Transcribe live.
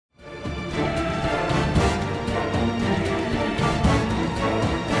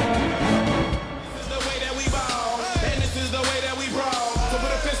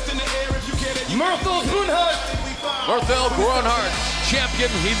Murthel Groenhart, champion.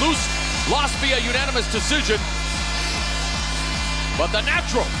 He lost via unanimous decision. But the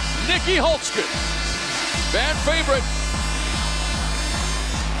natural, Nikey Holzken, fan favorite.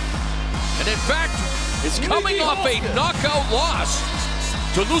 And in fact, is coming off a knockout loss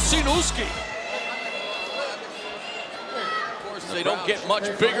to Lucinuski. Of course, they don't get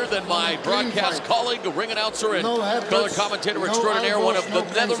much bigger than my broadcast colleague, ring announcer, and color commentator extraordinaire, one of the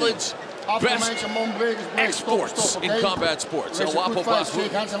Netherlands' best exports in combat sports. And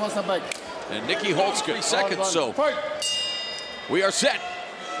Nikey Holzken, 3 seconds. So we are set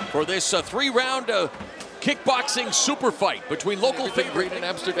for this 3-round kickboxing super fight between local favorite in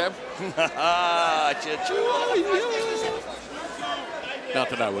Amsterdam. Not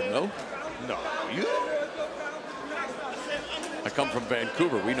that I would know. No, you? I come from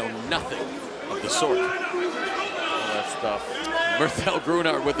Vancouver. We know nothing of the sort. All that stuff. Murthel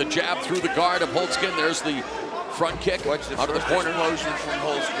Groenhart with the jab through the guard of Holzken. There's the front kick Watch the out of the corner. explosion from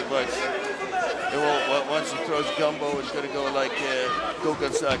Holzken, but it will, once he throws gumbo, it's going to go like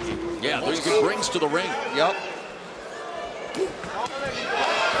Gokansaki. Yeah, Holzken brings to the ring. Yep. There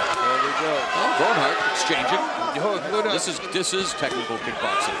we go. Oh, Groenhart exchanging. Yo, This is technical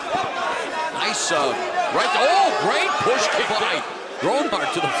kickboxing. Nice, right. Oh, great push kick by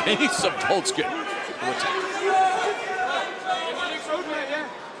Groenhart to the face of Holzken.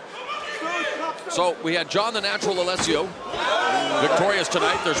 So we had John the Natural Alessio victorious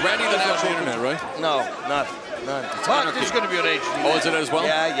tonight. There's Randy the Natural. Internet, right? No, none. But there's going to be an HD. Oh, is it as well?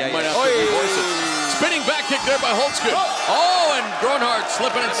 Yeah. Might have to reverse it. Spinning back kick there by Holzken. Oh, and Groenhart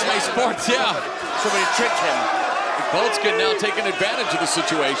slipping in Slay Sports. Yeah. Somebody tricked him. Holzken now taking advantage of the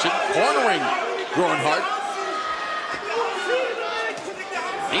situation, cornering Groenhart.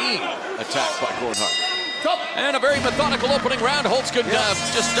 Knee attack by Groenhart. And a very methodical opening round. Holzken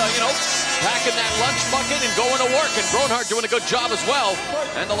just, packing that lunch bucket and going to work. And Groenhart doing a good job as well.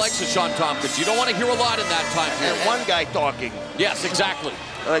 And the likes of Sean Tompkins. You don't want to hear a lot in that time period. And one guy talking. Yes, exactly.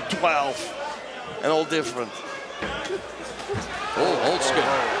 Like 12. And all different. Oh, Holzken.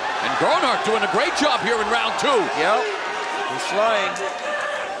 And Groenhart doing a great job here in round 2. Yep. He's flying.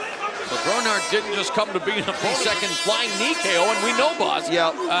 So Groenhart didn't just come to being a 3-second flying knee KO. And we know, boss,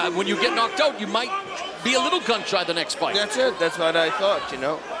 when you get knocked out, you might be a little gun shy the next fight. That's it. That's what I thought, And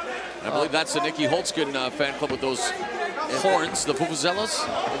I believe that's the Nikey Holzken fan club with those horns, the vuvuzelas.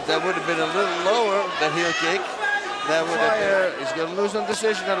 If that would have been a little lower, that heel kick, that would have been. He's going to lose on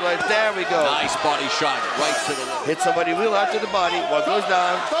decision. Otherwise, there we go. Nice body shot right to the left. Hit somebody real out to the body. What goes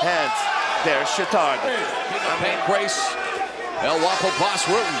down? Hands. There's your target. Paint brace. El Wapo Boss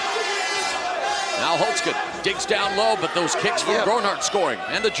Wilton. Now Holzken digs down low, but those kicks from Groenhart scoring.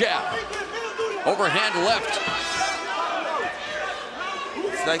 And the jab. Overhand left.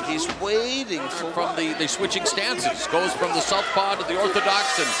 It's like he's waiting from the switching stances. Goes from the southpaw to the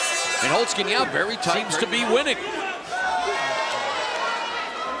orthodox, and Holzken, very tight, seems to be winning.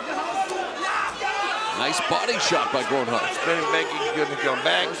 Nice body shot by Groenhart. Spinning back, he's going to come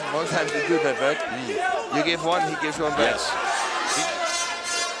back. Most times they do that, right? You give one, he gives one back. Yes.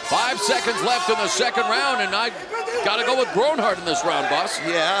 5 seconds left in the second round, and I gotta go with Groenhart in this round, boss.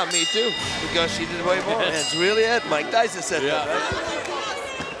 Yeah, me too. Because she did way more. And it's really it. Mike Tyson said that, right?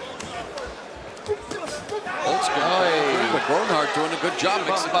 Holzken, but Groenhart doing a good job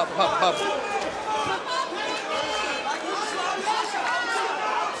mixing up.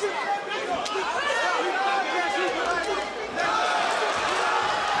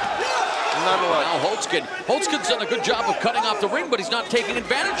 Now Holzken's done a good job of cutting off the ring, but he's not taking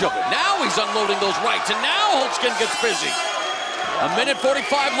advantage of it. Now he's unloading those rights, and now Holzken gets busy.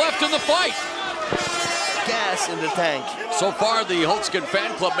 1:45 left in the fight. Gas in the tank. So far, the Holzken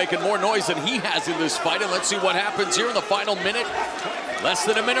fan club making more noise than he has in this fight, and let's see what happens here in the final minute. Less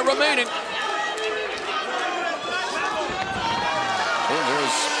than a minute remaining. Oh,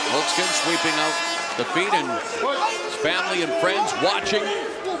 there's Holzken sweeping out the feet, and his family and friends watching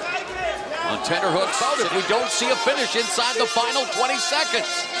on tenterhooks if we don't see a finish inside the final 20 seconds.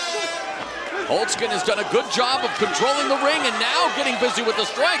 Holzken has done a good job of controlling the ring and now getting busy with the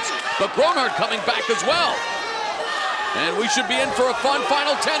strikes, but Groenhart coming back as well. And we should be in for a fun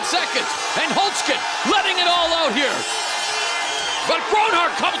final 10 seconds. And Holzken letting it all out here. But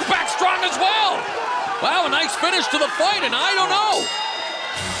Groenhart comes back strong as well. Wow, a nice finish to the fight, and I don't know.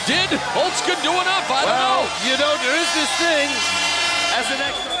 Did Holzken do enough? I don't know. There is this thing as an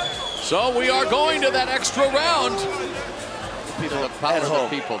extra. So we are going to that extra round. The power of the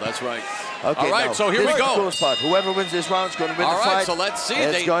people, that's right. Okay, all right, so here we go. Cool spot. Whoever wins this round is going to win the fight. All right, so let's see.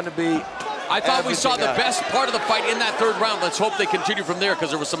 It's going to be I thought we saw the everything out. best part of the fight in that third round. Let's hope they continue from there,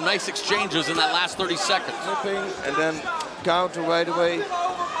 because there were some nice exchanges in that last 30 seconds. And then counter right away.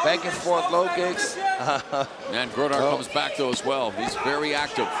 Back and forth low kicks. And Groenhart comes back though as well. He's very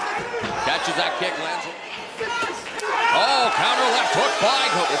active. Catches that kick, lands it. Oh, counter left hook by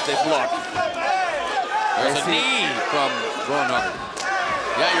if they block. There's a knee from Groenhart.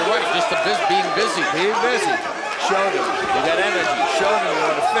 Yeah, you're right. Just being busy. Being busy. Showed him. You got energy. Showed him you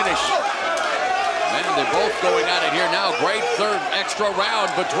want to finish. And they're both going at it here now. Great third extra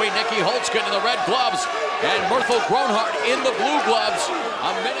round between Nikey Holzken in the red gloves and Murthel Groenhart in the blue gloves.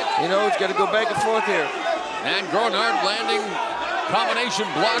 A minute. You know, it's got to go back and forth here. And Groenhart landing combination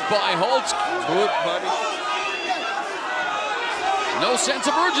block by Holzken. Good buddy. No sense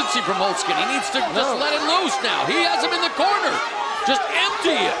of urgency from Holzken. He needs to just let it loose now. He has him in the corner. Just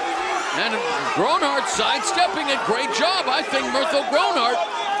empty it. And Groenhart sidestepping it. Great job. I think Murthel Groenhart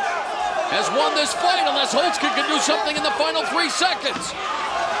has won this fight unless Holzken can do something in the final 3 seconds.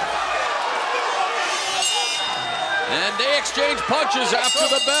 And they exchange punches after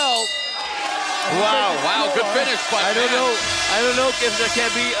the bell. Wow. Wow, good finish. But I don't know if there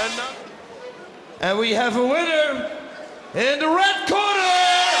can be another. And we have a winner in the red corner.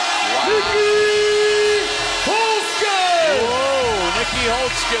 Nikey Holzken. Whoa, Nikey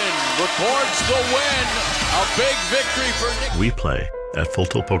Holzken records the win. A big victory for Nikey. We play at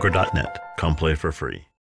fulltiltpoker.net. Come play for free.